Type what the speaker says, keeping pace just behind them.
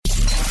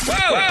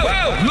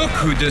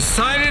who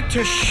decided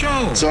to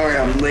show. Sorry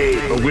I'm late.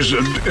 A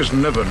wizard is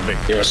never late.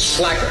 You're a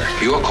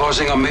slacker. You're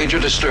causing a major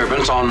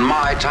disturbance on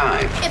my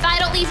time. If I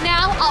don't leave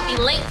now, I'll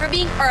be late for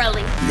being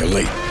early. You're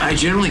late. I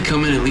generally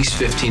come in at least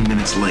 15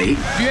 minutes late.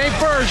 If you ain't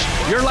first,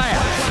 you're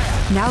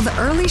last. Now the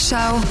early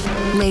show,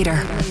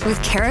 later, with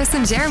Karis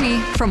and Jeremy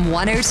from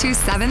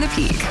 102.7 The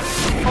Peak.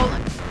 Hold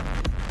on.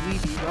 We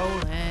be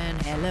rolling.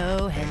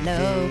 Hello,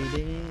 hello.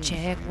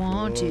 Check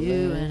 1,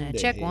 2, and a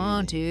check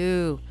 1,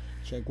 2.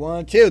 Check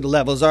 1, 2. The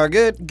levels are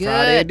good.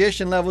 Friday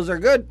edition levels are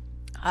good.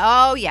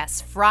 Oh,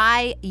 yes.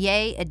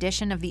 Friday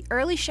edition of the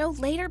Early Show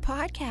Later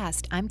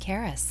podcast. I'm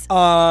Karis.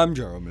 I'm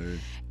Jeremy.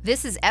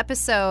 This is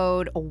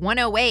episode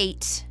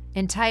 108,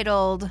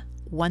 entitled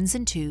Ones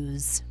and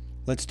Twos.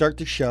 Let's start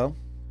the show.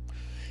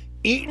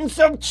 Eating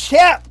some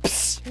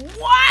chips.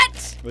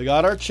 What? We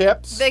got our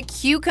chips. The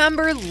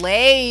Cucumber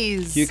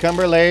Lays.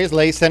 Cucumber Lays.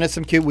 Lays sent us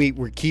some cute.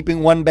 We're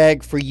keeping one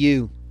bag for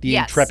you, the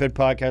intrepid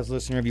podcast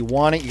listener. If you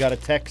want it, you got to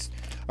text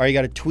or you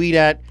got to tweet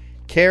at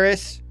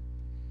Karis,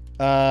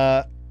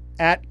 at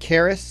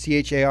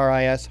Karis,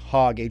 Charis,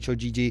 Hogg,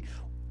 Hogg,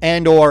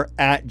 and or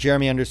at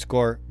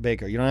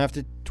Jeremy_Baker. You don't have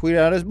to tweet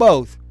out us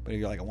both, but if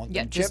you're like, I want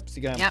some chips,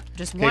 you got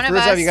just one of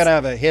first us. Off, you got to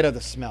have a hit of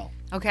the smell.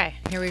 Okay,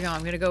 here we go. I'm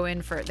going to go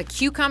in for the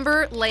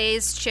Cucumber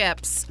Lay's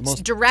chips.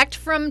 It's direct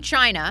from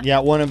China. Yeah,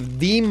 one of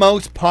the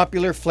most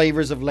popular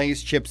flavors of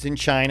Lay's chips in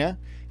China.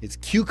 It's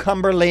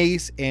cucumber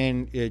Lay's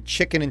and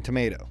chicken and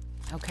tomato.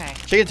 Okay.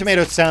 Chicken and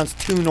tomato sounds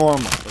too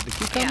normal, but the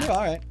cucumber, all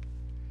right.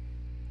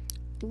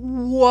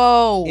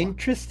 Whoa.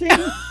 Interesting.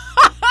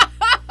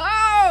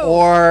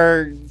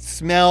 Or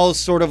smells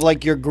sort of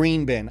like your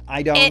green bin.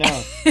 I don't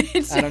know.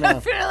 I don't know.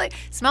 Definitely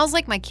smells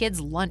like my kid's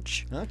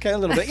lunch. Okay, a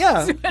little bit.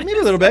 Yeah, maybe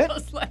a little bit.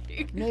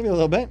 Like. Maybe a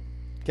little bit.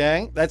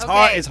 Okay, that's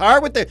hard. It's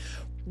hard with the,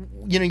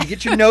 you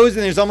get your nose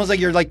and it's almost like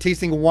you're like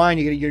tasting wine.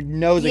 You get your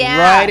nose like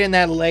right in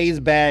that Lay's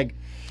bag.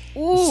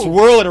 Ooh.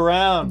 Swirl it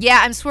around. Yeah,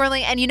 I'm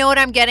swirling. And you know what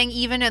I'm getting?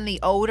 Even in the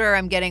odor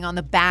I'm getting on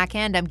the back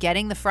end, I'm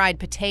getting the fried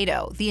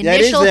potato. The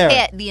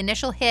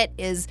initial hit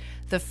is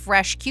the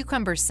fresh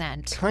cucumber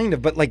scent. Kind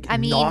of, but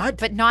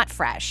but not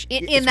fresh.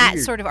 In that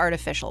weird. Sort of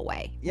artificial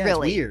way. Yeah,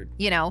 really. It's weird.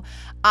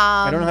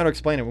 I don't know how to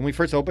explain it. When we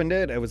first opened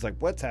it, I was like,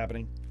 what's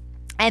happening?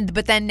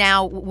 But then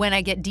now when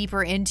I get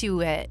deeper into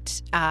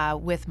it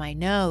with my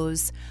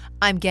nose,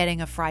 I'm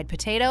getting a fried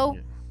potato.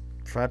 Yeah.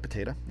 Fried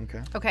potato.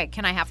 Okay. Okay,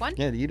 can I have one?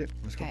 Yeah, eat it.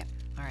 Let's go.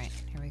 All right,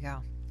 here we go.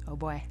 Oh,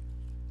 boy.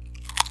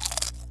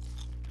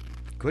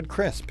 Good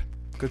crisp.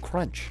 Good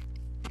crunch.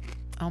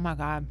 Oh, my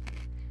God.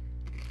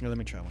 Here, let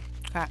me try one.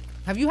 Okay.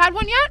 Have you had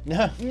one yet?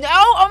 No. No?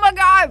 Oh, my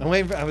God.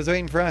 I was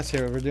waiting for us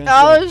here. We're doing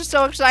this is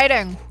so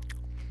exciting.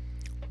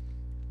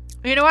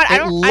 You know what?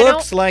 It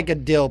looks like a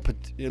dill.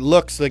 It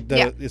looks like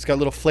it's got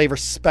little flavor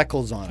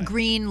speckles on it.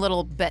 Green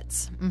little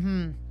bits.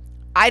 Mm-hmm.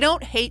 I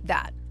don't hate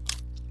that.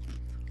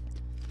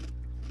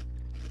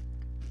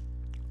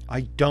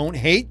 I don't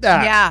hate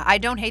that. Yeah, I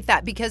don't hate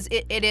that because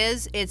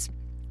it's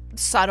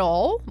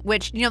subtle,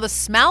 which, the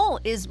smell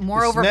is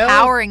more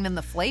overpowering than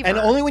the flavor. And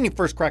only when you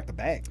first crack the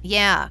bag.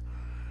 Yeah.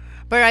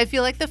 But I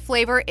feel like the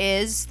flavor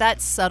is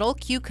that subtle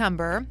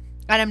cucumber.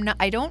 And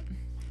I don't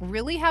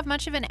really have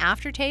much of an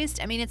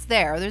aftertaste. I mean, it's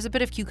there. There's a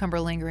bit of cucumber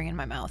lingering in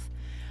my mouth.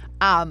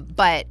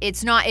 But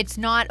it's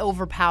not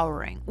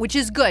overpowering, which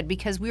is good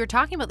because we were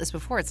talking about this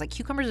before. It's like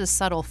cucumber is a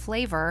subtle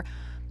flavor.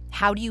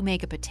 How do you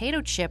make a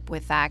potato chip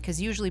with that?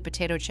 Because usually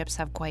potato chips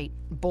have quite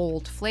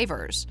bold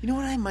flavors. You know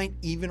what I might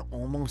even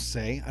almost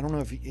say? I don't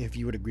know if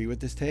you would agree with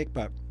this take,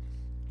 but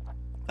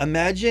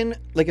imagine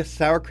like a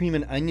sour cream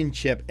and onion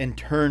chip and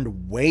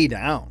turned way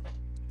down.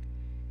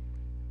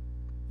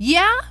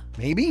 Yeah.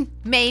 Maybe.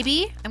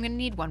 I'm going to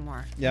need one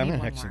more. Yeah, I'm going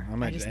to hex some. I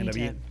might just end up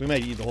eating. We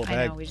might eat the whole bag.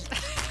 I know. We just...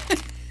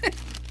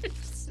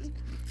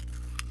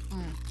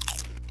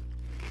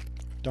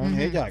 Don't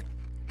hate that.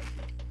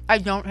 I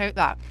don't hate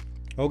that.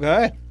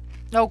 Okay.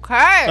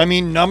 I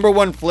mean, number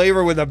one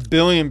flavor with 1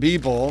 billion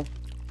people.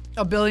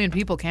 1 billion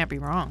people can't be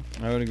wrong.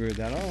 I would agree with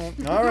that.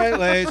 All right,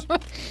 Lays.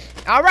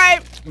 All right.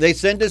 They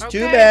sent us 2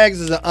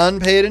 bags as an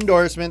unpaid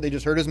endorsement. They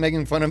just heard us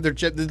making fun of their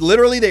chips.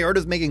 Literally, they heard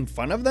us making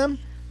fun of them.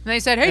 And they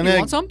said, hey, do you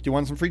want some? Do you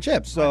want some free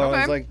chips? So I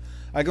was like,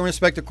 I can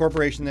respect a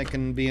corporation that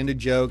can be into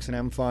jokes and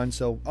having fun.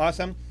 So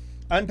awesome.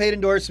 Unpaid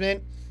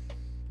endorsement.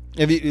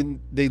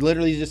 They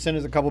literally just sent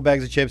us a couple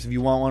bags of chips if you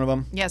want one of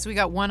them. Yes, we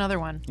got one other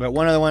one. We got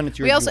one other one. It's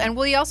yours.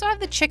 We also have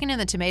the chicken and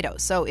the tomato.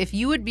 So if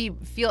you would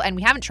and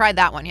we haven't tried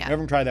that one yet. I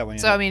haven't tried that one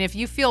yet. So I mean, if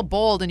you feel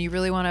bold and you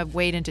really want to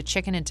wade into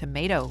chicken and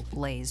tomato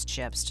Lay's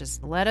chips,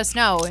 just let us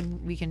know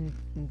and we can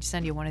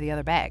send you one of the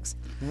other bags.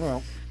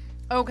 Well.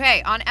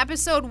 Okay, on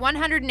episode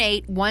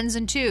 108, Ones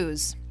and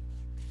Twos,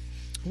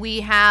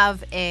 we have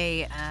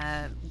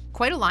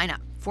quite a lineup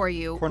for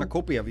you.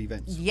 Cornucopia of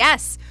events.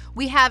 Yes,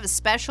 we have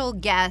special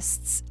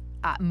guests.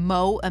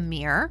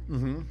 Amir.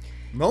 Mm-hmm.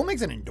 Mo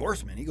makes an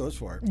endorsement. He goes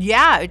for it.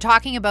 Yeah,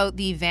 talking about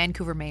the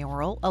Vancouver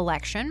Mayoral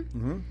election.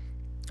 Mm-hmm.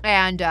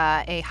 And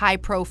a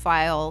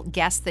high-profile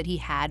guest that he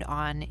had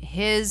on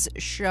his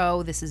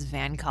show. This is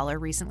VANCOLOUR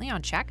recently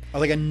on Check. Oh,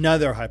 like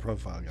another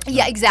high-profile guest.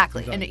 Yeah,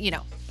 exactly. And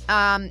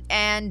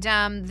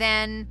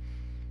then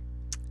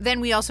Then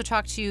we also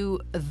talked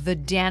to the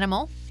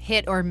Danimal,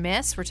 hit or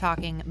miss. We're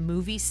talking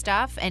movie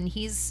stuff, and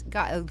he's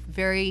got a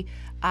very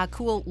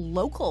cool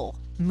local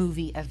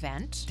movie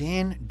event.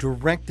 Dan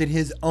directed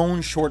his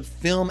own short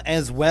film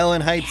as well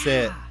and hypes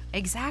it.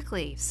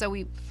 Exactly. So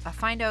we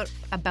find out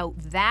about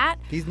that.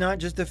 He's not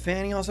just a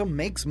fan, he also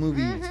makes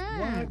movies.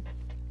 What?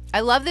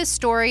 I love this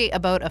story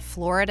about a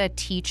Florida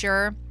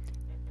teacher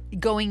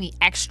going the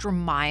extra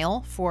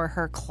mile for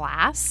her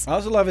class. I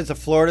also love it's a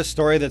Florida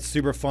story that's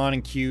super fun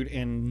and cute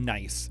and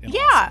nice. And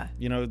awesome.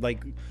 You know,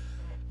 like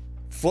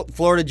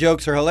Florida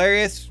jokes are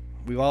hilarious.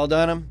 We've all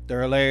done them.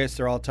 They're hilarious.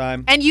 They're all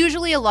time. And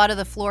usually a lot of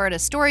the Florida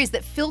stories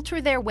that filter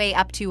their way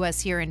up to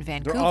us here in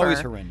Vancouver. They're always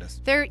horrendous.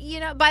 They're,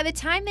 by the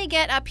time they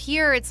get up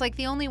here, it's like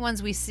the only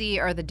ones we see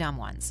are the dumb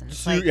ones. And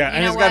it's and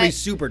it's got to be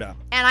super dumb.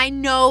 And I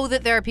know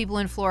that there are people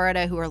in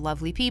Florida who are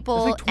lovely people.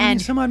 There's like 20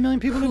 some odd million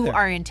people who there.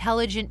 are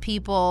intelligent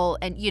people.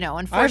 And,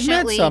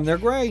 unfortunately. I've met some. They're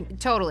great.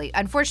 Totally.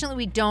 Unfortunately,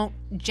 we don't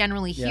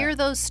generally hear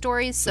those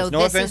stories. So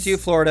no offense to you,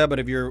 Florida,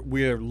 but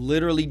we're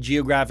literally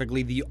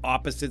geographically the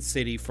opposite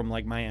city from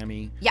like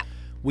Miami. Yeah.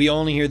 We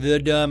only hear the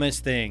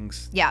dumbest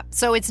things. Yeah,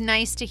 so it's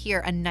nice to hear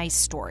a nice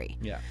story.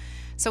 Yeah.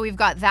 So we've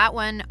got that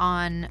one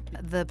on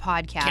the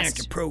podcast.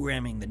 Character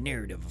programming, the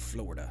narrative of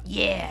Florida.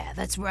 Yeah,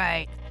 that's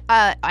right.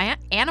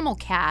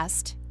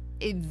 Animalcast,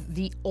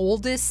 the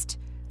oldest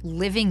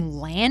living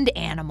land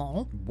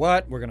animal.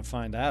 What? We're going to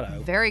find that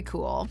out. Very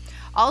cool.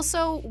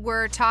 Also,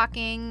 we're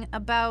talking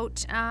about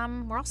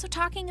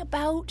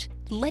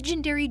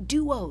legendary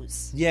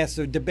duos. Yeah,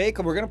 so Debate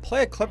Club, we're going to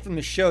play a clip from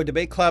the show.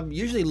 Debate Club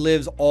usually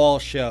lives all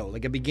show.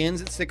 Like, it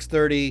begins at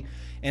 6:30,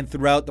 and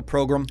throughout the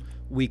program,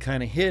 we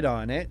kind of hit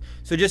on it.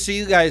 So just so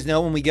you guys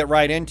know, when we get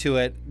right into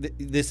it,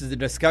 this is a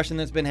discussion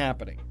that's been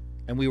happening.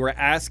 And we were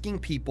asking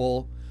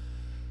people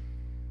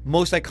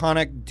most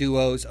iconic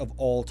duos of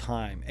all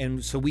time.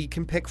 And so we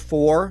can pick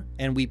 4,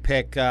 and we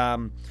pick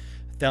Thelma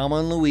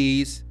and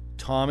Louise,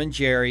 Tom and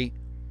Jerry,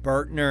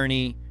 Bert and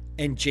Ernie,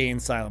 and Jay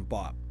and Silent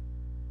Bob.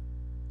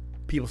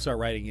 People start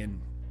writing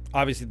in.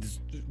 Obviously, there's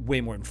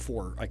way more than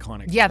 4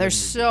 iconic. Yeah, there's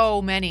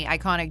so many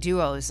iconic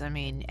duos. I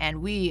mean,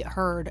 and we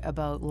heard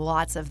about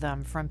lots of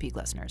them from Peak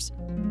listeners.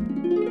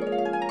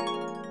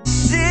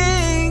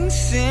 Sing,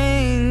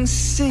 sing,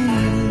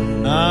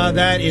 sing.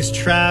 That is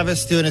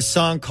Travis doing a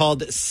song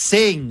called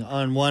Sing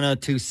on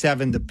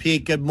 102.7 The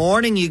Peak. Good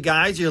morning, you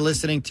guys. You're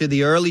listening to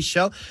The Early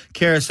Show.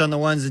 Karis on the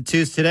ones and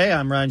twos today.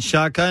 I'm Ron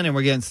Shotgun, and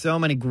we're getting so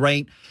many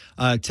great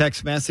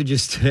text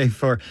messages today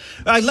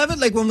I love it,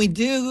 like when we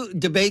do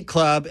Debate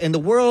Club and the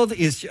world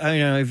is, I don't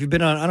know if you've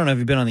been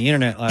on the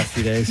internet last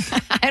few days.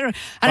 I don't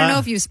know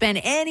if you've spent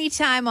any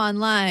time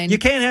online. You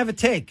can't have a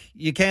take.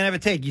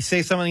 You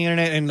say something on the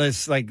internet and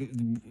there's like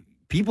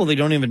people they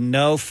don't even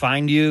know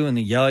find you and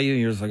they yell at you.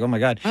 And you're just like, oh my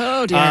God.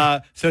 Oh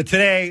dear. So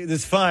today, this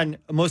is fun.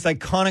 Most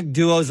iconic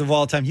duos of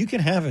all time. You can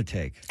have a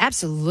take.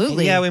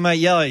 Absolutely. Yeah, we might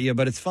yell at you,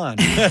 but it's fun.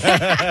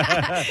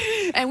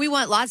 And we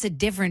want lots of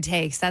different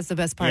takes. That's the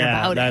best part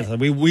about it.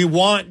 We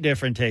want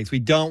different takes. We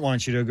don't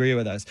want you to agree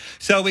with us.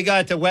 So we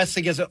got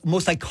Wesley gets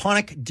most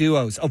iconic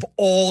duos of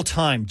all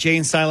time. Jay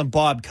and Silent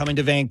Bob coming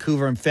to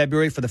Vancouver in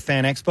February for the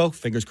Fan Expo.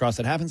 Fingers crossed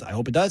it happens. I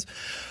hope it does.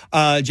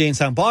 Jay and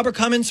Silent Bob are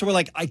coming. So we're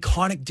like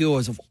iconic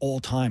duos of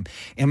all time.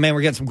 And man,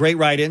 we're getting some great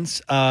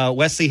write-ins.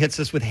 Wesley hits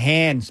us with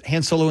Han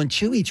Solo and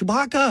Chewie,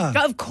 Chewbacca.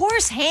 Of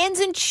course, Hans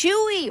and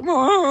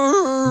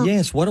Chewie.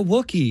 Yes, what a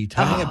Wookiee.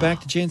 Tying it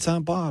back to Jay and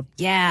Silent Bob.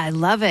 Yeah, I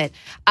love it.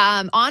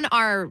 On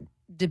our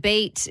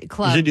Debate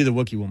Club. You should do the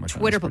Wookiee one more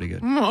time. Twitter. That's pretty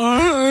good.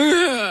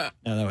 No,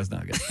 that was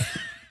not good.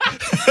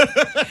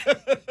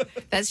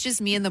 That's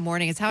just me in the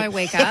morning. It's how I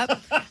wake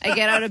up. I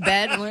get out of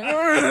bed. I'm like,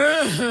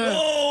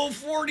 oh,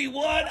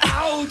 41.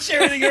 Ouch.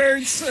 Everything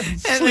hurts.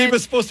 Sleep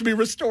is supposed to be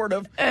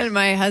restorative. And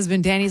my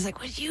husband, Danny's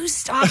like, would you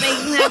stop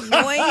making that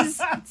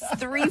noise? It's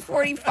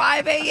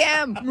 3:45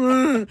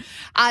 a.m.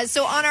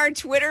 So on our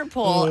Twitter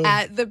poll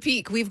at The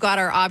Peak, we've got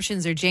our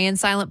options are Jay and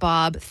Silent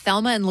Bob,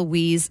 Thelma and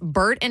Louise,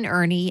 Bert and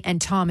Ernie,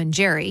 and Tom and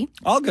Jerry.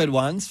 All good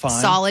ones. Fine.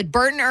 Solid.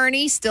 Bert and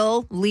Ernie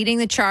still leading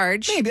the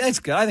charge. Maybe. That's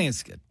good. I think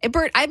it's good.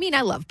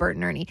 I love Bert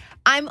and Ernie.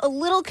 I'm a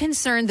little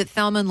concerned that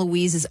Thelma and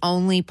Louise is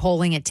only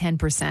polling at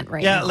 10%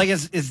 right now. Yeah, like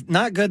it's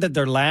not good that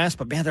they're last,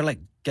 but man, they're like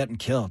getting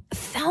killed.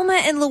 Thelma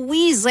and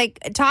Louise, like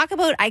talk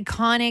about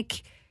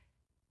iconic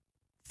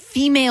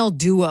female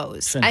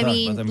duos. I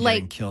mean, them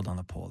getting killed on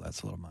the poll.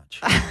 That's a little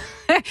much.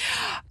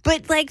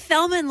 But like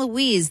Thelma and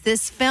Louise,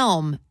 this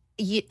film,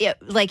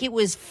 it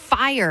was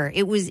fire.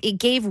 It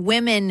gave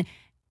women,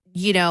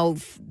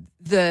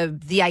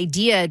 the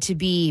idea to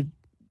be,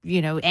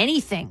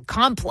 anything,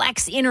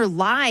 complex inner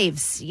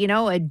lives,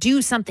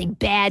 do something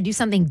bad, do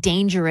something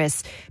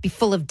dangerous, be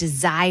full of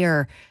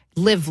desire,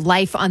 live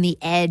life on the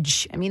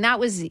edge. I mean, that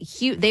was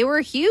huge. They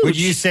were huge. Would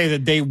you say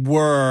that they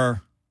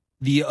were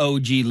the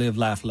OG live,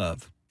 laugh,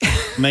 love?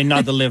 I mean,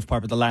 not the live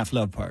part, but the laugh,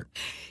 love part.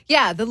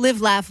 Yeah, the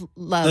live, laugh,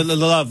 love. The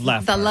love,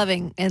 laugh. The part.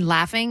 loving and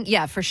laughing.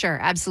 Yeah, for sure.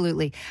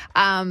 Absolutely.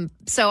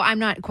 So I'm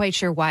not quite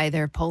sure why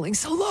they're polling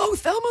so low.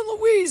 Thelma and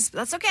Louise.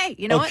 That's okay.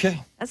 You know what?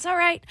 That's all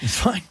right. It's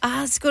fine.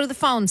 Let's go to the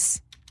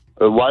phones.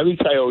 Wile E.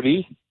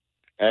 Coyote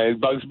and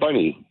Bugs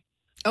Bunny.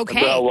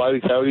 Okay. Wile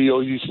E. Coyote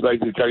always used to like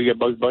to try to get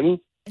Bugs Bunny.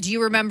 Do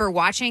you remember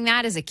watching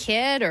that as a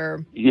kid,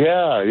 or?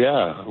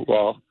 Yeah.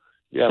 Well,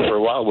 yeah, for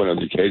a while when I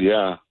was a kid,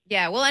 yeah.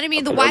 Yeah, well, and I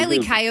mean, the Wile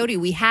E. Coyote,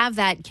 we have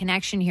that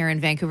connection here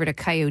in Vancouver to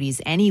coyotes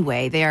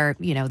anyway. They are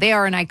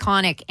an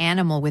iconic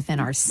animal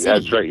within our city.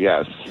 That's right,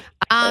 yes.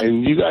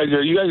 And you guys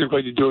are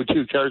going to do it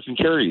too, carrots and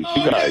cherries.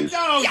 You guys.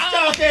 No,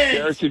 stop it!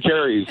 Carrots and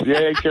cherries.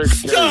 Yeah,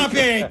 carrots and Stop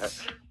cherries.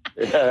 it!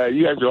 Yeah,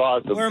 you guys are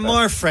awesome. We're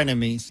more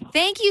frenemies.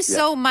 Thank you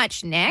so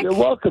much, Nick. You're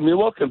welcome,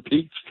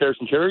 Pete. Carrots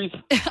and cherries.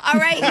 All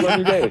right. Have a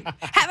lovely day.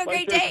 Have a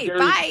great day.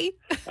 Bye.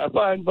 Have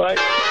fun. Bye.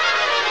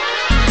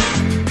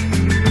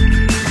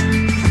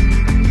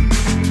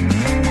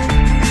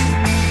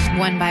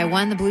 One by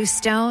one, the Blue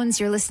Stones.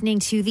 You're listening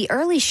to The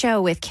Early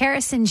Show with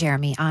Karis and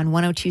Jeremy on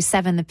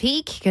 102.7 The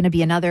Peak. Going to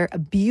be another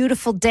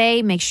beautiful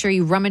day. Make sure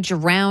you rummage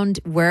around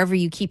wherever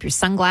you keep your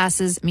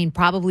sunglasses. I mean,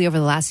 probably over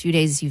the last few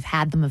days, you've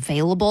had them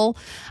available.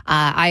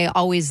 I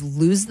always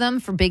lose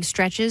them for big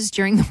stretches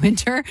during the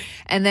winter.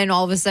 And then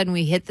all of a sudden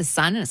we hit the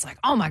sun and it's like,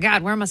 oh my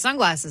God, where are my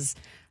sunglasses?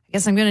 I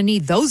guess I'm going to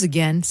need those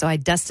again. So I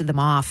dusted them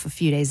off a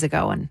few days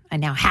ago and I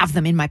now have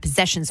them in my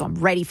possession. So I'm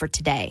ready for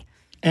today.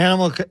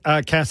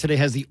 Animalcast today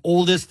has the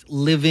oldest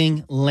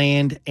living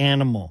land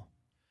animal.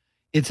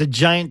 It's a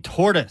giant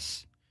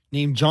tortoise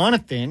named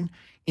Jonathan,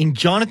 and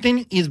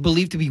Jonathan is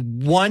believed to be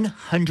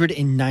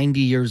 190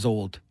 years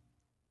old.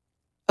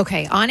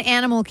 Okay, on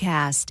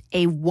Animalcast,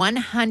 a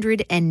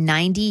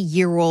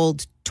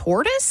 190-year-old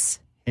tortoise?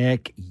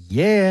 Heck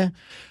yeah.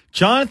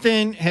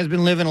 Jonathan has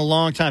been living a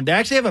long time. They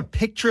actually have a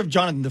picture of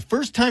Jonathan. The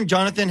first time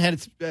Jonathan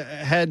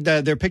had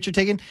their picture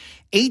taken,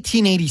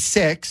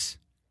 1886.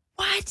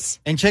 What?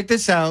 And check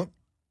this out.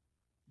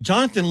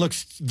 Jonathan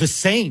looks the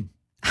same.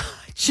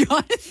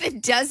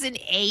 Jonathan doesn't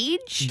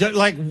age?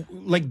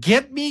 Like,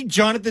 get me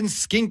Jonathan's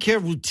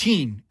skincare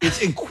routine.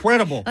 It's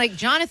incredible. Like,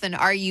 Jonathan,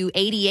 are you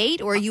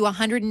 88 or are you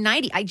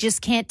 190? I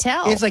just can't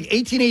tell. It's like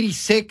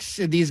 1886.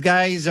 And these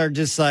guys are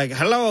just like,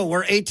 hello,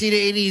 we're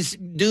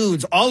 1880s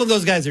dudes. All of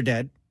those guys are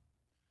dead.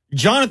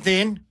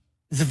 Jonathan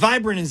is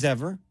vibrant as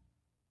ever.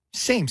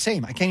 Same.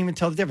 I can't even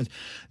tell the difference.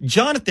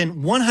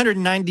 Jonathan,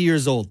 190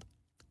 years old.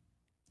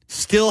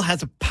 Still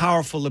has a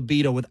powerful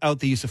libido without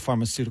the use of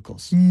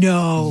pharmaceuticals.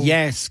 No.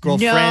 Yes.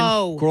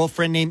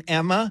 Girlfriend named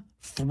Emma.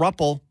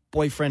 Thruple.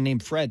 Boyfriend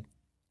named Fred.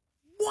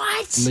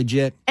 What?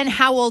 Legit. And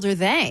how old are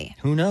they?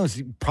 Who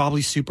knows?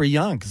 Probably super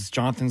young because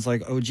Jonathan's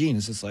like OG and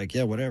it's just like,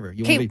 yeah, whatever.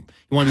 You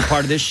want to be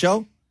part of this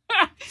show?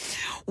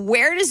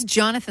 Where does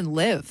Jonathan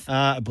live?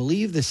 I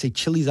believe they say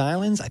Chili's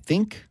Islands, I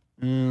think.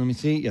 Let me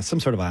see. Yeah, some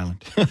sort of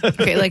island.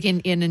 Okay, like in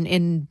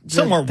the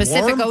somewhere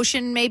Pacific warm.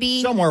 Ocean,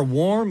 maybe? Somewhere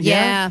warm,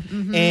 yeah.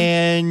 Mm-hmm.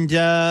 And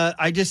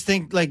I just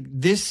think, like,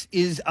 this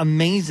is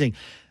amazing.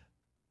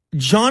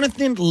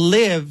 Jonathan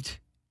lived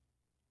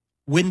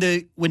when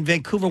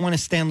Vancouver won a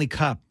Stanley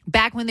Cup.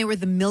 Back when they were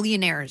the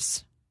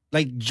millionaires.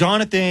 Like,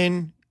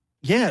 Jonathan,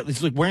 yeah,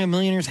 it's like wearing a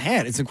millionaire's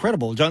hat. It's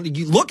incredible. Jonathan,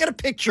 you look at a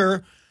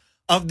picture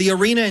of the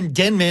arena in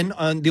Denman,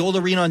 on the old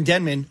arena on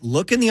Denman.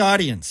 Look in the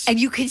audience. And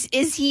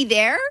is he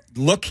there?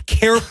 Look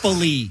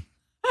carefully.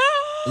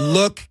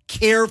 Look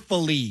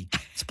carefully.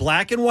 It's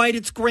black and white.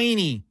 It's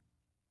grainy.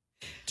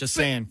 Just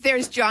saying.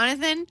 There's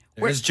Jonathan.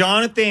 There's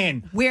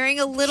Jonathan. Wearing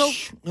a little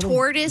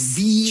tortoise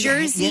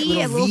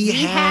jersey, a little V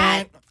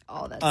hat.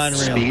 Oh, that's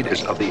unreal. Speed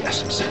is of the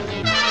essence.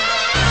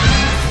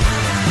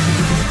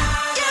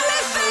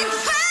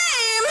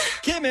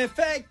 Give me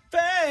fake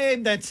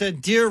fame. That's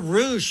Dear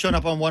Rouge showing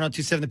up on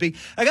 102.7 The Peak.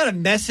 I got a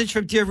message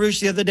from Dear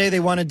Rouge the other day. They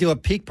want to do a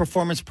Peak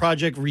Performance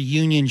Project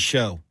reunion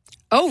show.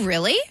 Oh,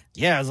 really?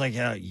 Yeah, I was like,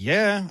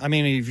 yeah. I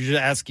mean, if you're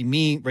asking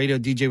me, radio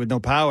DJ with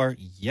no power,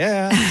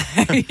 yeah.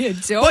 Yeah,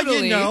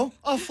 totally. But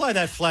I'll fly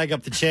that flag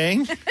up the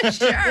chain.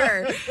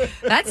 Sure.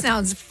 That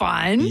sounds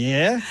fun.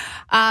 Yeah.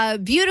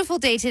 Beautiful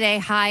day today,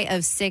 high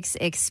of 6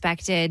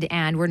 expected,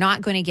 and we're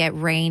not going to get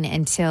rain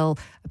until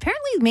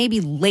apparently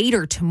maybe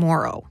later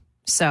tomorrow.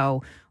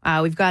 So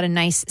we've got a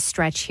nice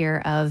stretch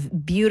here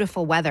of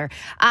beautiful weather.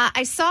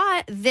 I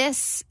saw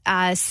this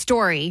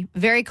story,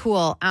 very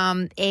cool.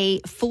 A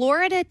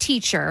Florida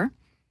teacher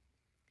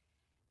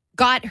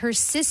got her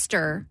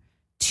sister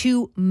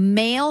to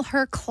mail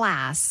her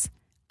class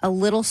a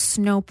little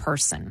snow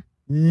person.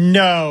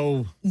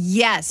 No.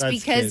 Yes, That's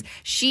because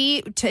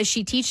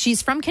good.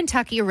 she's from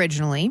Kentucky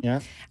originally,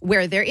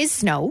 where there is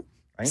snow.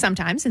 Right.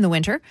 Sometimes in the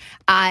winter.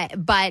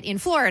 But in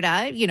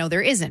Florida,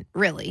 there isn't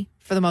really,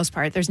 for the most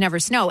part. There's never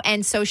snow.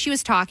 And so she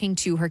was talking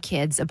to her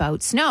kids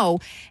about snow.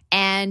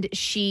 And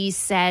she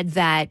said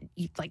that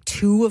like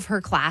 2 of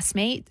her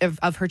classmates,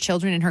 of her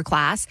children in her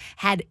class,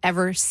 had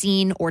ever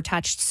seen or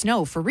touched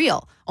snow for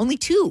real. Only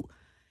 2.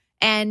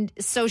 And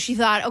so she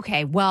thought,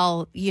 okay,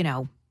 well,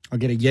 I'll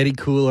get a Yeti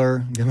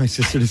cooler, get my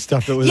sister to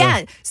stuff it with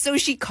her. So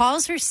she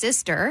calls her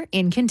sister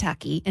in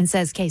Kentucky and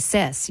says, okay,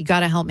 sis, you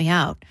got to help me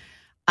out.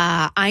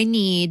 I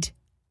need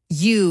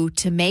you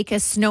to make a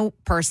snow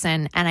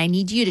person, and I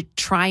need you to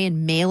try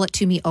and mail it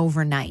to me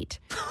overnight.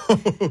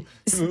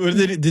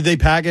 Did they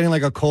pack it in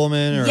like a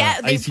Coleman or they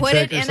Icy put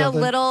Check it in something?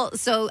 a little,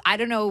 so I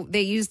don't know,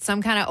 they used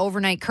some kind of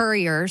overnight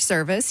courier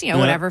service,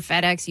 whatever,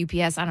 FedEx,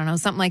 UPS, I don't know,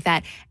 something like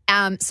that.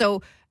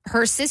 So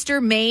her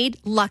sister made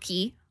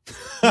Lucky,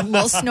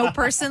 little snow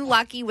person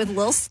Lucky with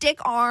little stick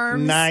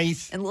arms.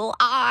 Nice. And little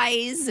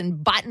eyes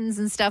and buttons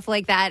and stuff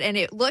like that. And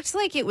it looked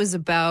like it was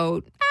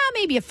about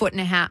maybe a foot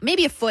and a half,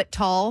 maybe a foot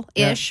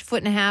tall-ish, foot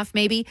and a half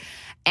maybe,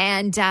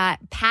 and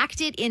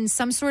packed it in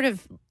some sort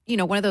of,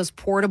 one of those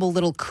portable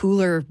little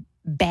cooler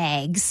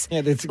bags.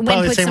 Yeah, it's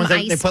probably the same ones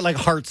they put like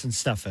hearts and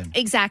stuff in.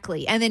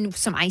 Exactly. And then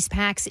some ice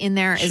packs in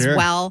there as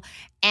well.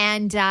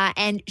 And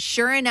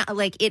sure enough,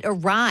 like it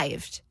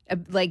arrived.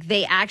 Like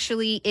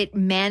it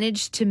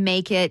managed to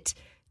make it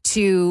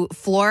to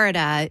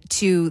Florida,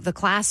 to the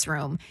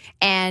classroom.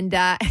 And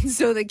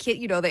so the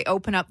kid, they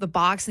open up the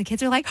box and the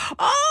kids are like,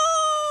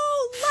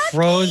 oh, Lucky.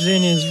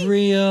 Frozen is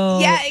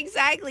real. Yeah,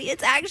 exactly.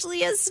 It's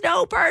actually a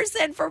snow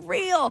person for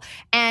real.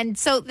 And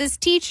so this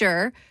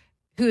teacher,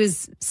 who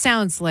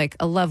sounds like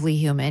a lovely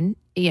human,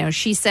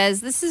 she says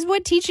this is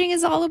what teaching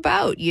is all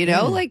about,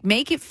 like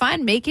make it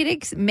fun, make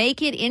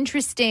it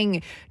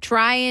interesting,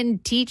 try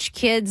and teach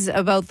kids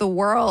about the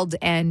world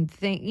and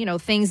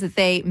things that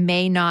they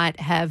may not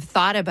have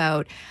thought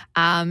about.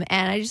 And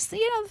I just,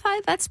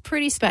 thought that's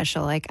pretty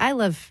special. Like, I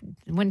love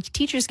when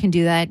teachers can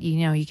do that,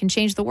 you can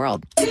change the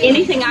world.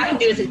 Anything I can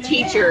do as a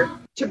teacher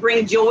to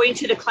bring joy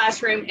into the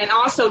classroom and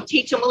also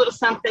teach them a little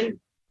something,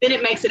 then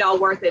it makes it all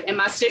worth it. And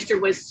my sister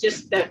was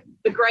just the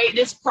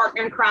greatest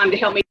partner in crime to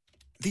help me.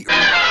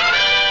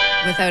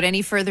 Without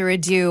any further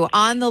ado,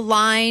 on the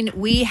line,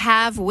 we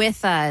have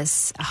with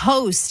us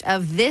host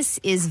of This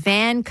is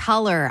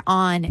VANCOLOUR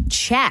on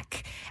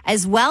Check,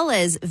 as well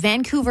as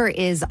Vancouver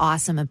is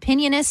Awesome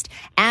Opinionist,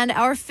 and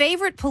our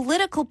favorite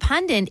political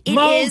pundit. It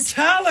is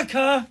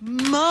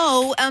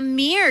Mo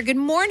Amir. Good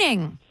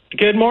morning.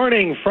 Good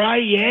morning.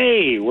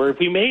 Friday.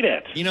 We made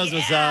it. He knows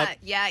what's up.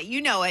 Yeah,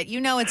 you know it. You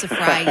know it's a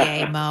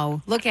Friday,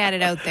 Mo. Look at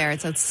it out there.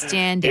 It's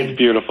outstanding. It's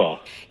beautiful.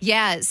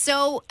 Yeah.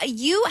 So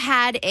you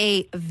had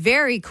a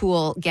very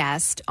cool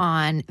guest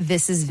on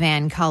This is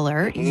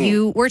VANCOLOUR.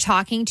 You were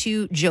talking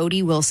to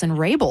Jody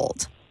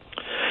Wilson-Raybould.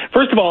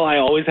 First of all, I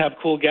always have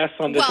cool guests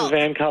on This is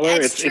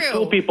VANCOLOUR. It's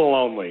cool people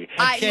only.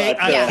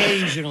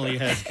 Occasionally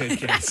has good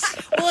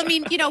guests. Well, I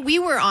mean, we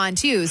were on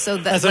too, so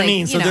that's what I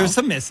mean. So there's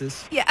some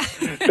misses. Yeah.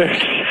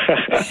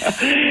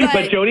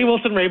 But Jody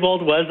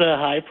Wilson-Raybould was a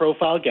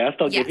high-profile guest.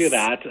 I'll give you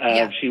that.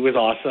 She was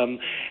awesome.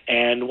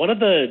 And one of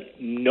the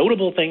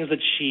notable things that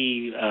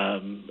she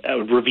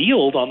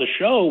revealed on the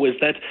show was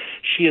that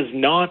she is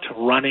not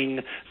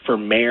running for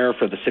mayor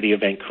for the city of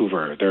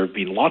Vancouver. There have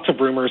been lots of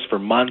rumors for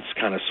months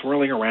kind of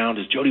swirling around.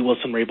 Is Jody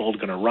Wilson-Raybould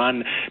going to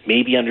run,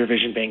 maybe under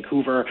Vision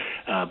Vancouver?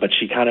 But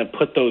she kind of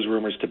put those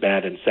rumors to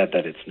bed and said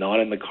that it's not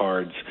in the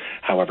cards.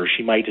 However,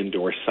 she might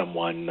endorse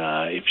someone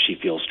if she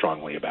feels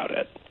strongly about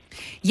it.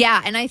 Yeah,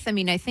 and I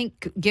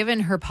think given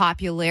her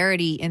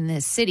popularity in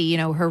this city,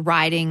 her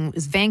riding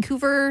was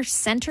Vancouver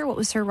Centre. What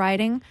was her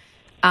riding?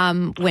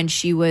 When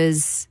she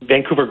was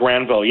Vancouver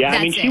Granville. Yeah,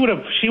 That's she would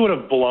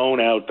have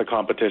blown out the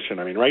competition.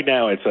 I mean, right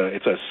now it's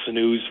a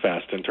snooze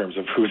fest in terms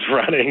of who's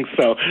running.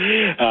 So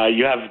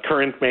you have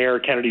current mayor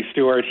Kennedy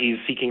Stewart. He's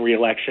seeking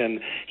re-election.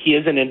 He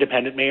is an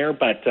independent mayor,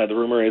 but the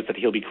rumor is that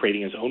he'll be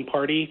creating his own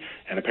party,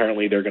 and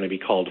apparently they're going to be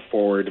called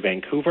Forward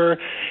Vancouver.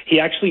 He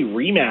actually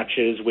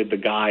rematches with the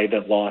guy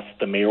that lost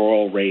the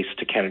mayoral race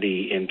to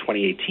Kennedy in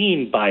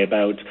 2018 by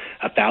about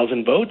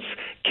 1,000 votes,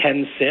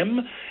 Ken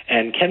Sim.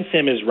 And Ken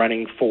Sim is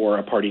running for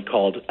a party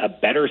called A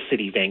Better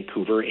City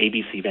Vancouver,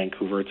 ABC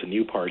Vancouver. It's a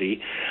new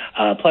party.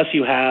 Plus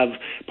you have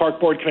Park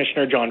Board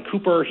Commissioner John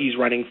Cooper. He's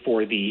running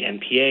for the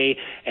NPA.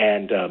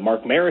 And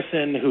Mark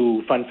Marison,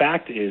 who, fun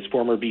fact, is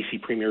former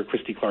BC Premier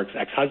Christy Clark's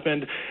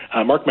ex-husband.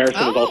 Mark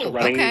Marison is also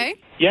running. Okay.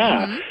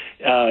 Yeah. Mm-hmm.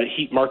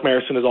 Mark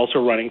Marison is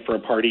also running for a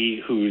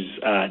party whose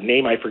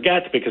name I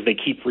forget because they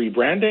keep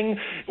rebranding,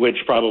 which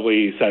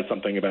probably says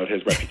something about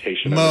his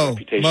reputation. Mo,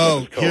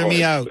 hear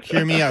me out.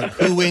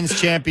 Who wins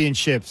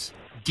championships?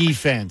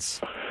 Defense.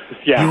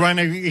 Yeah. You run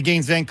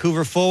against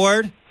Vancouver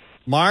Forward?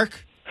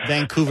 Mark?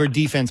 Vancouver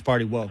Defense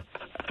Party. Whoa.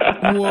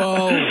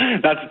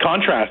 That's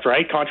contrast,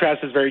 right?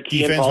 Contrast is very key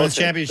Defense in politics.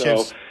 wins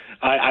championships. So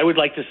I would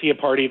like to see a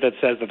party that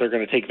says that they're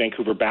going to take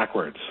Vancouver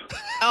backwards.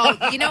 Oh,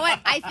 you know what?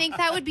 I think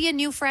that would be a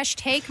new, fresh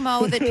take,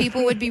 Mo, that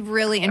people would be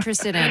really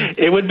interested in.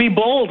 It would be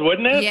bold,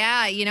 wouldn't it?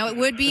 Yeah, it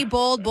would be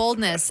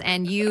boldness,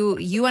 and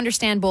you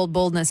understand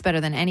boldness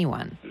better than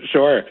anyone.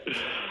 Sure.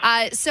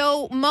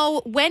 So,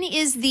 Mo, when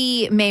is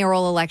the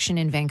mayoral election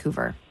in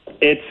Vancouver?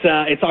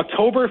 It's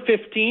October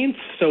 15th,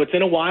 so it's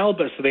in a while,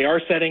 but so they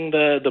are setting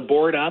the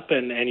board up,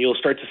 and you'll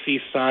start to see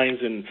signs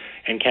and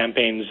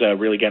campaigns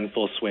really get in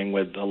full swing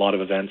with a lot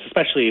of events,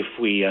 especially if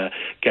we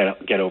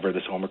get over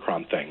this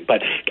Omicron thing.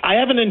 But I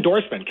have an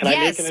endorsement. Can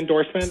I make an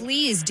endorsement?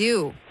 Please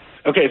do.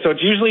 Okay, so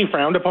it's usually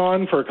frowned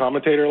upon for a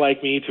commentator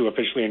like me to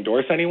officially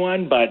endorse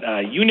anyone, but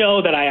you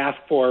know that I ask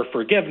for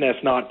forgiveness,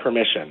 not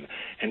permission.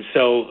 And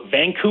so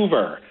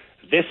Vancouver,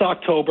 this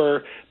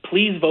October.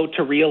 Please vote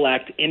to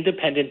re-elect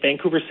independent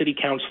Vancouver City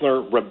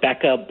Councillor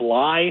Rebecca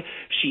Bly.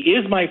 She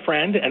is my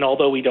friend, and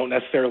although we don't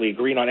necessarily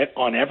agree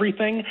on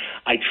everything,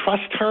 I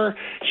trust her.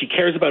 She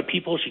cares about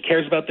people, she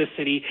cares about this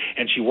city,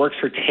 and she works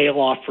her tail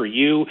off for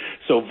you.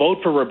 So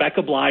vote for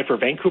Rebecca Bly for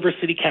Vancouver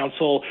City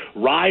Council.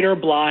 Ride or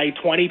Bly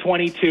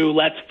 2022.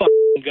 Let's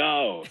fucking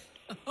go.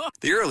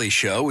 The Early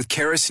Show with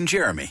Karis and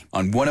Jeremy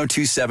on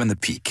 102.7 The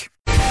Peak.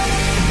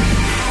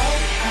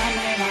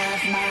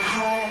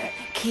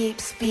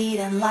 Keeps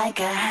beating like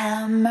a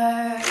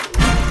hammer.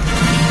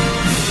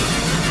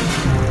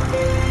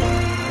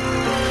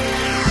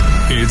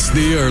 It's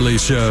the Early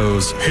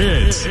Show's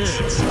hit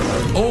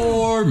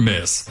or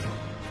miss.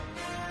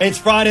 It's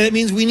Friday. That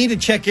means we need to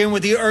check in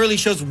with the Early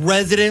Show's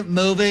resident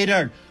movie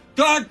nerd,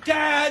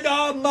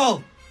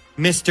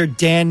 Mr.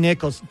 Dan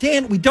Nicholls.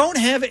 Dan, we don't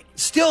have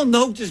still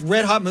no just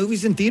red hot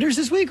movies in theaters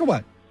this week or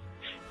what?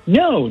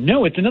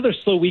 No, it's another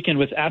slow weekend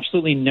with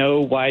absolutely no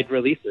wide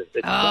releases.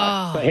 It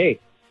sucks. But hey,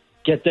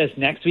 get this,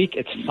 next week,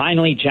 it's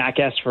finally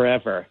Jackass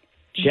Forever.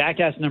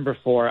 Jackass number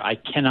 4, I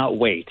cannot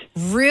wait.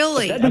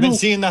 Really? I've been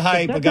seeing the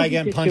hype, a guy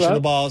getting punched in the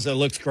balls. It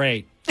looks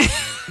great.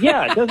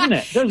 Yeah, doesn't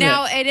it?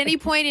 Now, at any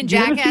point in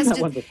Jackass,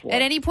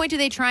 at any point do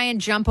they try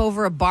and jump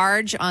over a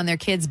barge on their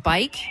kid's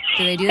bike?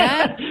 Do they do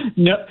that?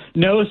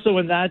 No. So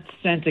in that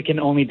sense, it can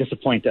only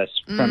disappoint us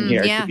from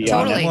here, yeah, to be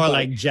totally. honest. More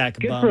like Jack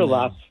Good Bum. for a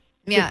laugh.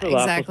 Yeah, Good for a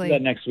laugh. exactly. We'll see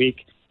that next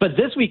week. But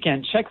this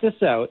weekend, check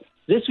this out.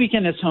 This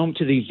weekend is home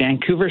to the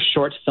Vancouver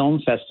Short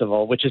Film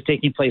Festival, which is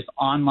taking place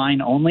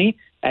online only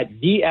at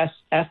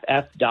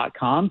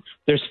vsff.com.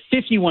 There's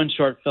 51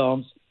 short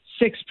films,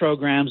 6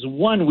 programs,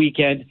 1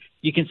 weekend.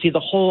 You can see the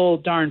whole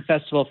darn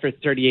festival for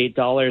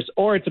 $38,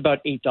 or it's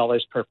about $8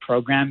 per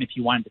program if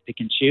you wanted to pick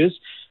and choose.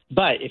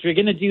 But if you're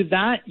going to do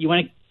that, you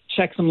want to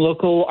check some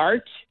local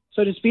art,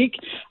 so to speak,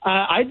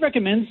 I'd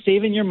recommend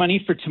saving your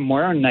money for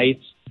tomorrow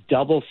night's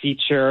double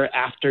feature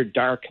After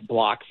Dark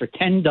block for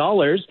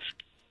 $10,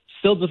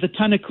 filled with a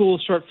ton of cool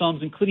short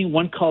films, including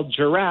one called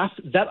Giraffe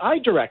that I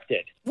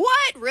directed.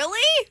 What?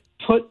 Really?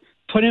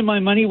 Put in my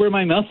money where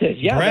my mouth is.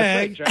 Yeah,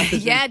 that's right.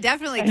 Yeah,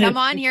 definitely. Come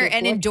on here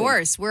and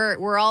endorse.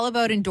 We're all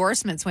about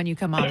endorsements when you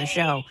come on the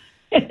show.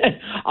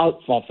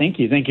 Well, thank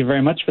you. Thank you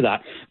very much for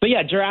that. But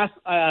yeah, Giraffe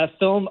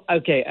film,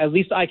 okay, at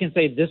least I can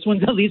say this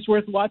one's at least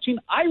worth watching.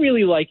 I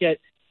really like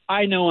it.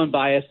 I know I'm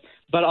biased,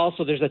 but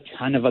also there's a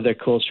ton of other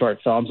cool short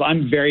films.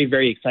 I'm very,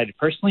 very excited.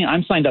 Personally,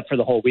 I'm signed up for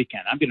the whole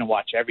weekend. I'm going to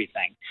watch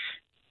everything.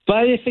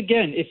 But if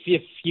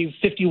you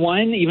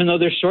 51, even though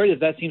they're short, if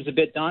that seems a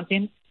bit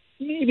daunting,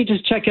 maybe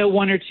just check out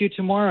 1 or 2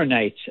 tomorrow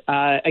night.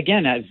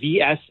 Again, at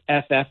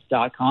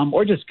vsff.com,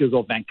 or just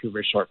Google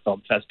Vancouver Short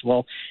Film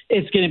Festival.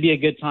 It's going to be a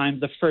good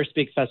time. The first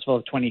big festival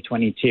of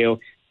 2022.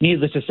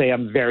 Needless to say,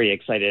 I'm very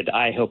excited.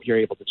 I hope you're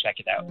able to check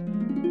it out.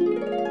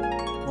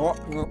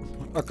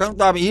 I can't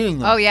stop eating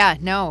them. Oh, yeah.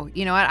 No.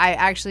 You know what?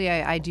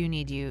 I do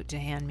need you to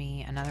hand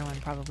me another one,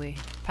 probably.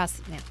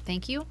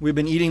 Thank you. We've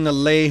been eating the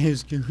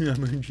Lay's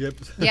cucumber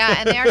chips. Yeah,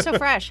 and they are so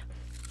fresh.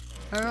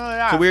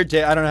 It's a weird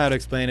taste. I don't know how to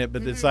explain it,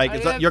 but it's like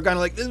you're kind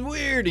of like, this is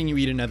weird, and you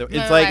eat another.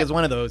 It's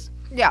one of those.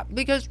 Yeah,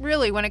 because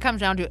really, when it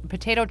comes down to it,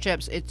 potato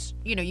chips, it's,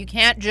 you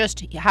can't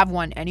just have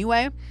one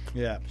anyway.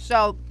 Yeah.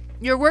 So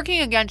you're working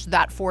against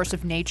that force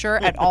of nature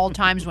at all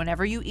times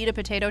whenever you eat a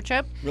potato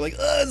chip. We're like,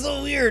 oh, it's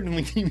so weird. And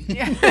we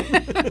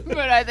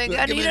but I think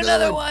I need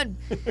another one.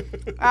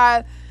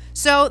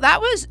 So that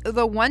was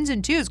the ones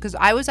and twos, because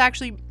I was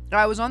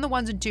on the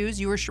ones and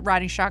twos. You were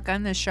riding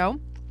shotgun this show.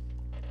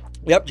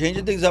 Yep,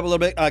 changing things up a little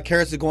bit.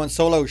 Karis is going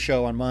solo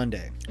show on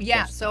Monday.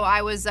 Yeah, so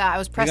I was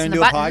pressing the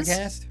buttons. You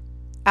gonna do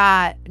a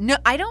podcast? No,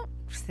 I don't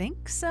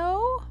think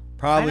so.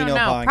 Probably no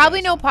podcast.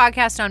 Probably no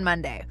podcast on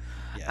Monday.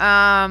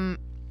 Yeah.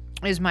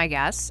 Is my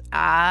guess.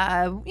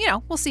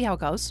 We'll see how it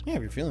goes. Yeah,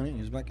 if you're feeling it,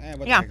 you're just like, I'm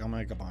going to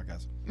make a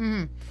podcast.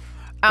 Mm-hmm.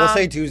 We'll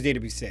say Tuesday to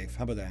be safe.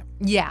 How about that?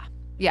 Yeah.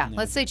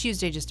 Let's say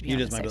Tuesday just to be on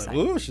the safe side. You just might be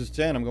like, ooh, she's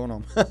 10. I'm going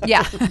home.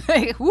 Yeah.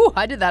 Ooh,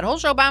 I did that whole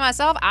show by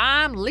myself.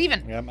 I'm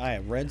leaving. Yeah, I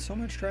have read so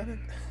much traffic.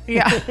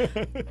 Yeah.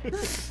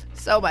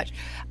 So much.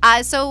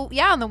 On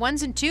the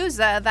ones and twos,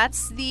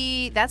 that's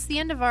the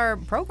end of our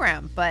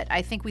program. But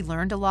I think we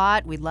learned a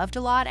lot, we loved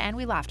a lot, and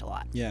we laughed a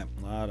lot. Yeah,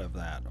 a lot of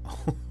that.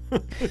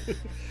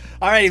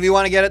 All right, if you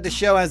want to get at the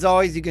show, as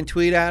always, you can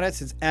tweet at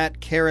us. It's at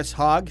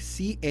CharisHogg,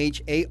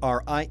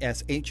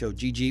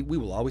 CharisHoggg. We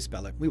will always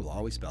spell it.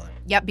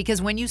 Yep,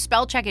 because when you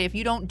spell check it, if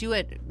you don't do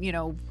it,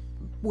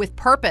 with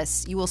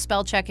purpose, you will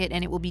spell check it,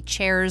 and it will be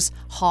Chairs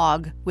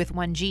Hog with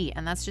 1 G,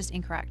 and that's just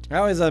incorrect. I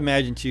always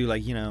imagine, too,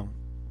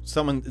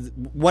 someone,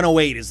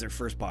 108 is their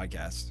first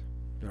podcast.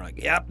 They're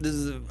like, yep,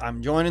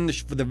 I'm joining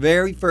for the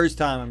very first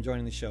time I'm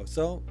joining the show.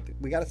 So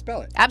we got to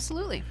spell it.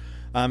 Absolutely.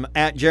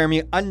 At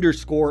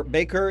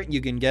Jeremy_Baker.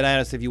 You can get at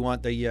us if you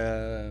want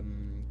the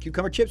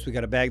cucumber chips. We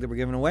got a bag that we're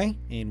giving away,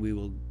 and we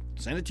will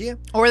send it to you.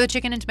 Or the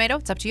chicken and tomato.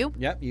 It's up to you.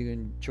 Yep, you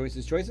can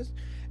choices.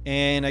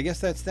 And I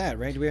guess that's that,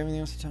 right? Do we have anything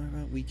else to talk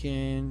about?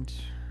 Weekend.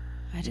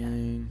 I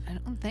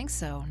don't think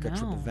so. Got no.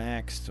 triple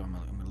vaxxed, so I'm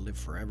going to live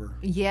forever.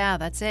 Yeah,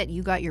 that's it.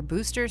 You got your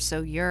booster,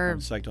 so you're... I'm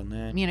psyched on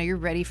that. You're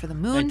ready for the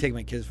moon. I take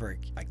my kids for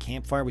a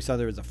campfire. We saw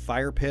there was a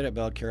fire pit at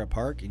Belcara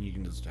Park, and you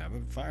can just have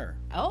a fire.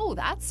 Oh,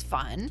 that's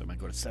fun. So I might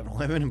go to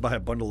 7-Eleven and buy a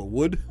bundle of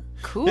wood.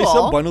 Cool. They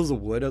sell bundles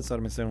of wood outside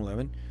of my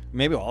 7-Eleven.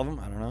 Maybe all of them.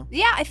 I don't know.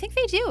 Yeah, I think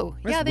they do.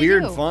 That's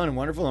weird and fun and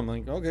wonderful. I'm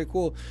like, okay,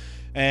 cool.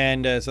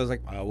 And so I was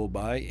like, I will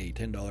buy a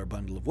 $10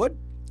 bundle of wood.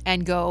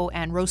 And go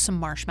and roast some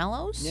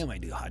marshmallows? Yeah, I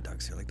might do hot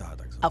dogs here. I like the hot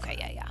dogs.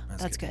 Okay, yeah.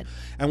 That's good.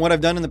 And what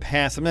I've done in the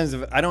past, sometimes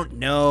if I don't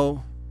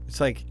know, it's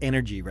like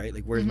energy, right?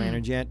 Like, where's my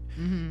energy at?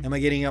 Mm-hmm. Am I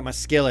getting out my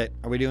skillet?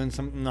 Are we doing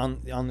something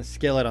on the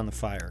skillet on the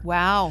fire?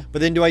 Wow.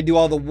 But then do I do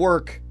all the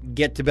work,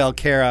 get to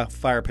Belcara,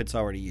 fire pit's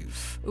already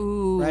used?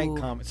 Ooh.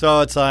 Right?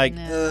 So it's like,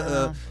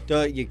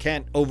 you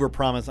can't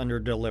overpromise,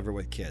 under-deliver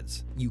with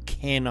kids. You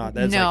cannot.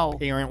 That's like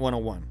Parent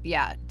 101.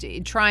 Yeah.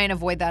 Try and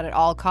avoid that at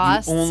all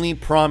costs. You only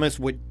promise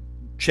what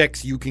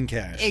checks you can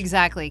cash.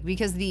 Exactly,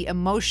 because the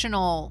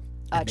emotional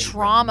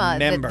trauma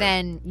that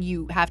then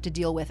you have to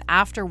deal with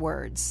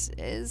afterwards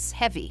is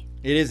heavy.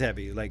 It is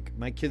heavy. Like,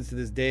 my kids to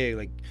this day,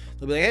 like,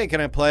 they'll be like, hey, can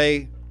I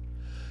play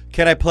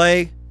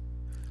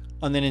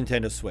on the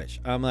Nintendo Switch?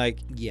 I'm like,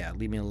 yeah,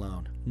 leave me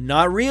alone.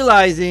 Not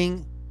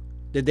realizing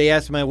that they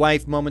asked my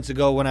wife moments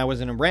ago when I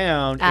wasn't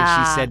around,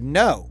 and she said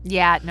no.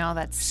 Yeah, no,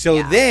 that's...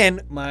 So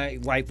then my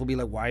wife will be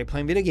like, why are you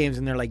playing video games?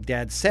 And they're like,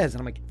 Dad says. And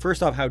I'm like,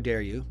 first off, how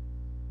dare you?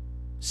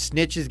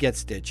 Snitches get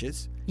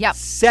stitches. Yep.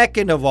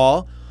 Second of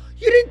all,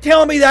 you didn't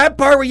tell me that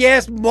part where you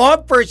asked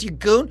Mom first, you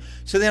goon.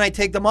 So then I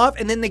take them off,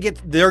 and then they get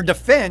their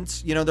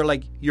defense. They're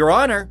like, Your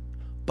Honor,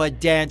 but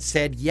Dad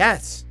said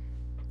yes.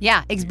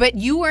 Yeah, but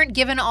you weren't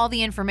given all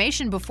the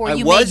information before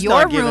you made your ruling.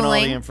 I was not given all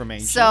the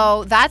information.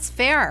 So that's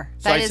fair.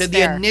 So I said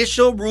the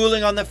initial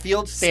ruling on the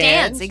field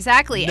stands.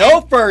 Exactly.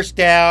 No first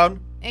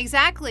down.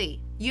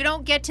 Exactly. You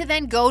don't get to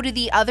then go to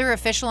the other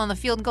official on the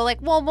field and go like,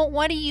 well, but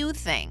what do you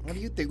think? What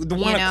do you think? The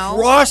one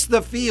across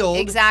the field.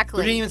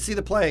 Exactly. Who didn't even see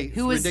the play.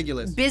 Who was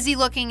ridiculous. Busy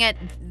looking at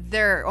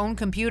their own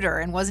computer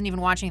and wasn't even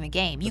watching the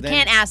game. You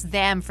can't ask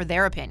them for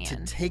their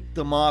opinion. To take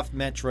them off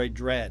Metroid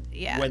Dread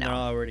when they're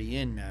already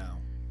in now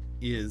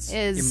is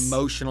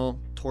emotional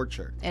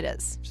torture. It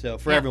is. So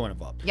for everyone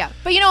involved. Yeah.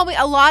 But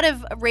a lot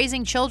of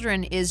raising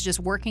children is just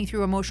working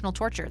through emotional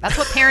torture. That's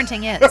what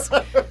parenting is.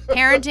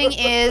 Parenting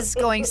is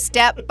going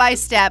step by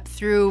step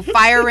through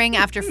firing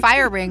after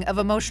firing of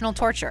emotional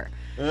torture.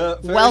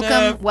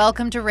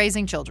 Welcome to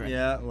raising children.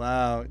 Yeah,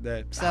 wow.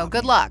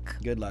 Good luck.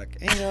 Good luck.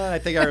 And, I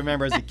think I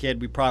remember as a kid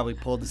we probably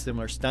pulled a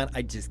similar stunt.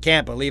 I just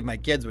can't believe my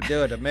kids would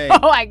do it to me.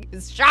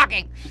 It's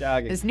shocking.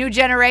 This new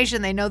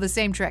generation, they know the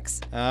same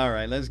tricks. All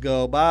right, let's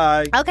go.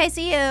 Bye. Okay,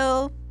 see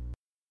you.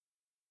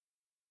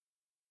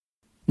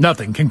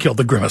 Nothing can kill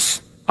the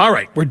grimace. All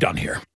right, we're done here.